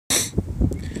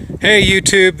Hey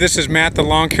YouTube, this is Matt the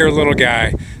Lawn Care Little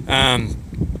Guy. I'm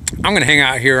going to hang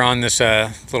out here on this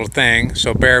little thing,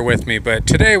 so bear with me. But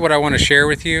today what I want to share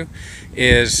with you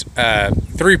is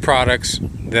 3 products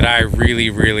that I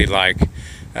really like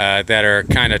that are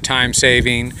kind of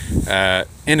time-saving,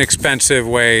 inexpensive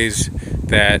ways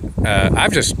that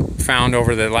I've just found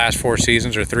over the last 4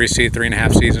 seasons or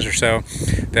 3.5 seasons or so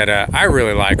that I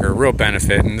really like, or a real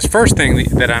benefit. And this first thing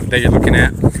that you're looking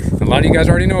at, a lot of you guys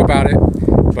already know about it,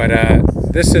 but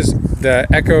this is the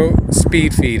Echo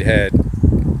Speed Feed head.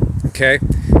 Okay,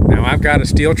 now I've got a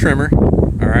steel trimmer,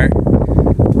 all right,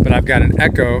 but I've got an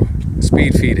Echo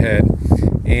Speed Feed head.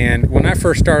 And when I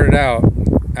first started out,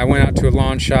 I went out to a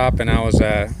lawn shop and I was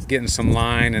getting some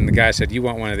line, and the guy said, "You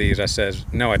want one of these?" I says,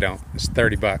 "No, I don't. It's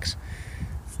 30 bucks.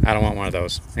 I don't want one of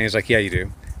those." And he's like, "Yeah, you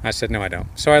do." I said, "No, I don't."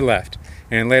 So I left.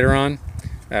 And later on,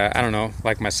 I don't know,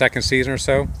 like my second season or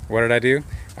so, what did I do?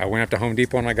 I went up to Home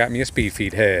Depot and I got me a Speed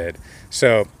Feed head.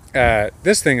 So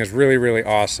this thing is really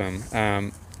awesome.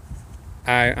 I'm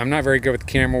not very good with the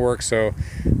camera work, so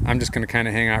I'm just going to kind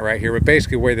of hang out right here. But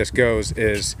basically the way this goes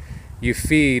is you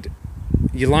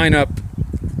line up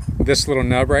this little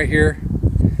nub right here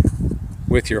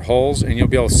with your holes, and you'll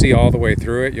be able to see all the way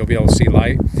through it. You'll be able to see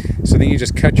light. So then you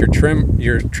just cut your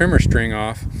trimmer string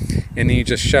off, and then you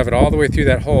just shove it all the way through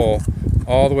that hole,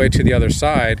 all the way to the other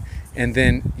side, and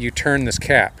then you turn this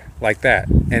cap like that,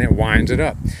 and it winds it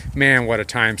up. Man, what a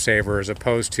time saver, as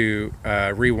opposed to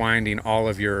rewinding all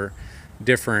of your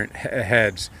different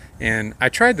heads. And I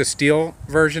tried the steel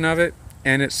version of it,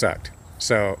 and it sucked.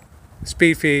 So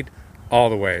Speed Feed all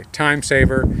the way. Time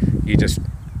saver. You just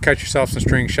cut yourself some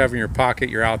string, shove in your pocket,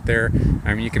 you're out there.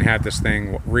 I mean, you can have this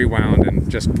thing rewound in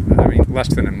just, I mean, less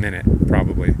than a minute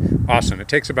probably. Awesome. It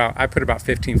takes about, I put about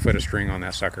 15 foot of string on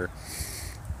that sucker.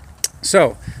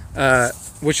 So,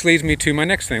 which leads me to my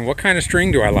next thing. What kind of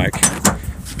string do I like?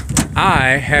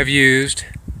 I have used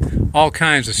all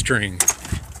kinds of string.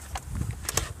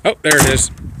 Oh, there it is.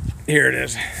 Here it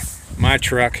is. My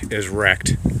truck is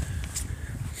wrecked.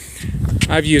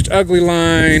 I've used Ugly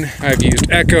Line, I've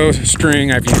used Echo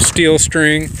string, I've used steel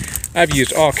string, I've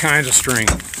used all kinds of string.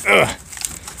 Ugh.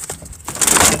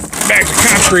 Bags of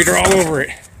concrete are all over it.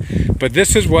 But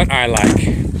this is what I like.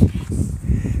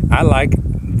 I like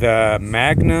the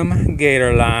Magnum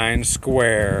Gatorline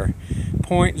Square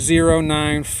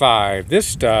 0.095. This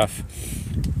stuff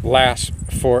lasts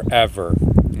forever.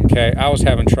 Okay, I was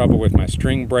having trouble with my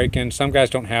string breaking. Some guys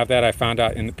don't have that. I found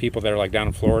out in the people that are like down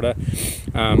in Florida.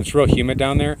 It's real humid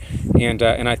down there, and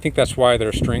I think that's why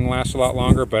their string lasts a lot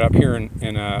longer. But up here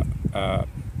in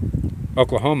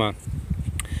Oklahoma,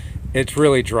 it's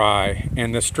really dry,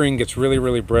 and the string gets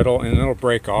really brittle, and it'll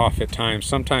break off at times.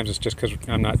 Sometimes it's just because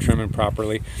I'm not trimming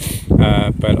properly,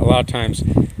 but a lot of times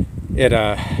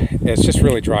it's just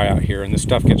really dry out here, and the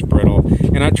stuff gets brittle.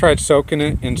 And I tried soaking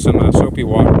it in some soapy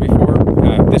water before.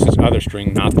 This is other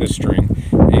string, not this string,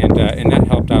 and that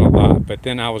helped out a lot. But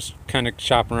then I was kind of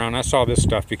shopping around. I saw this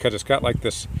stuff because it's got like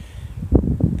this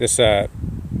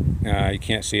you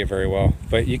can't see it very well,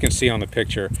 but you can see on the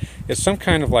picture, it's some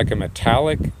kind of like a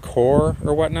metallic core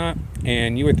or whatnot,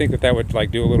 and you would think that would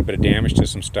like do a little bit of damage to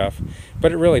some stuff,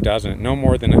 but it really doesn't. No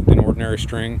more than ordinary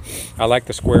string. I like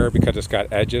the square because it's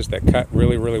got edges that cut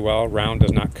really well. Round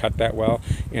does not cut that well,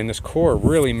 and this core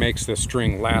really makes the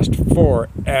string last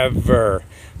forever.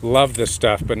 Love this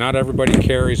stuff, but not everybody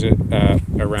carries it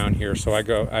around here. So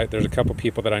there's a couple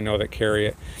people that I know that carry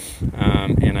it,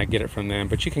 and I get it from them.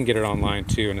 But you can get it online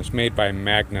too, and it's made by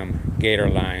Magnum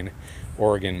Gatorline,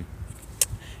 Oregon.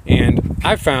 And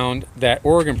I found that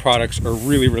Oregon products are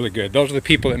really good. Those are the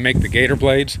people that make the Gator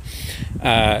blades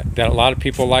that a lot of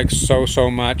people like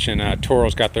so much. And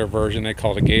Toro's got their version. They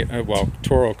call it a Gator. Well,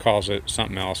 Toro calls it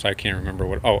something else. I can't remember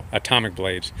what. Oh, Atomic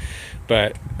blades.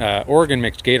 But Oregon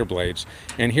makes Gator blades.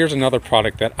 And here's another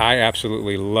product that I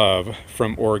absolutely love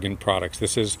from Oregon products.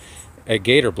 This is a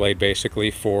Gator blade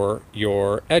basically for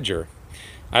your edger.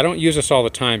 I don't use this all the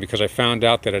time because I found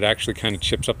out that it actually kind of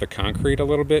chips up the concrete a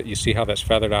little bit. You see how that's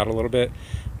feathered out a little bit?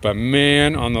 But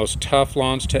man, on those tough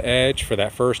lawns to edge, for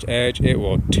that first edge, it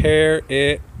will tear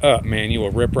it up, man. You will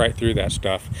rip right through that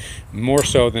stuff, more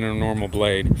so than a normal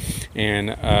blade.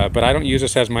 And but I don't use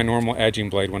this as my normal edging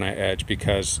blade when I edge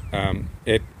because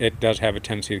it does have a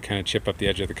tendency to kind of chip up the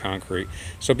edge of the concrete.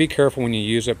 So be careful when you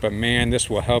use it, but man,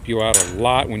 this will help you out a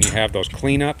lot when you have those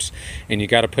cleanups and you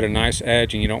got to put a nice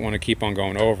edge and you don't want to keep on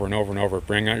going over and over.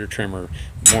 Bring out your trimmer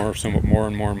more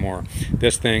and more.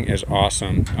 This thing is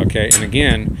awesome. Okay, and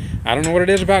again, I don't know what it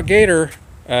is about Gator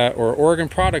or Oregon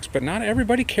products, but not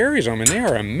everybody carries them, and they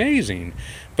are amazing.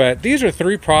 But these are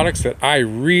 3 products that I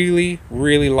really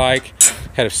like.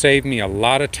 have saved me a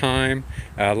lot of time,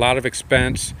 a lot of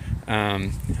expense.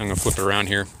 I'm gonna flip it around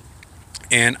here,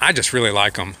 and I just really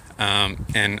like them.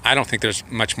 And I don't think there's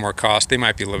much more cost. They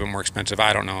might be a little bit more expensive,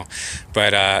 I don't know,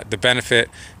 but the benefit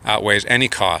outweighs any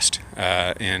cost,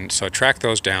 and so track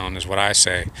those down is what I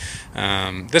say.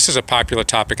 This is a popular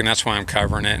topic, and that's why I'm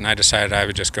covering it, and I decided I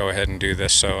would just go ahead and do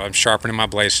this. So I'm sharpening my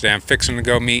blades today. I'm fixing to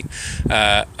go meet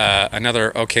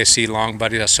another OKC long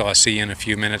buddy, so I'll see you in a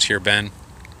few minutes here, Ben,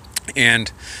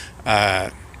 and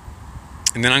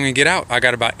then I'm gonna get out. I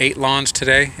got about 8 lawns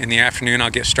today. In the afternoon, I'll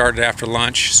get started after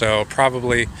lunch. So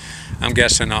probably, I'm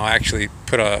guessing I'll actually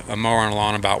put a mower on a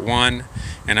lawn about 1,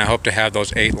 and I hope to have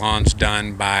those 8 lawns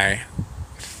done by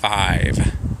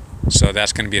 5. So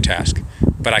that's gonna be a task,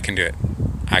 but I can do it.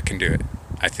 I can do it,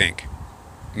 I think.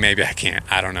 Maybe I can't,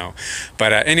 I don't know.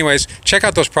 But anyways, check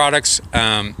out those products.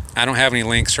 I don't have any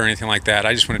links or anything like that.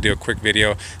 I just want to do a quick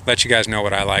video, let you guys know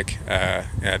what I like.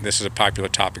 This is a popular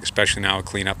topic, especially now with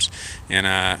cleanups. And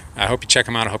I hope you check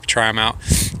them out. I hope you try them out.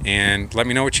 And let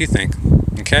me know what you think,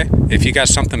 okay? If you got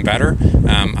something better,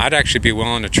 I'd actually be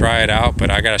willing to try it out. But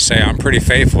I got to say, I'm pretty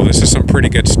faithful. This is some pretty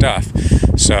good stuff.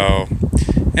 So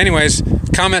anyways,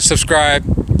 comment, subscribe,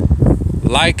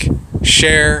 like,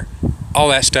 share, all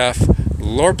that stuff.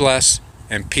 Lord bless,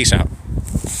 and peace out.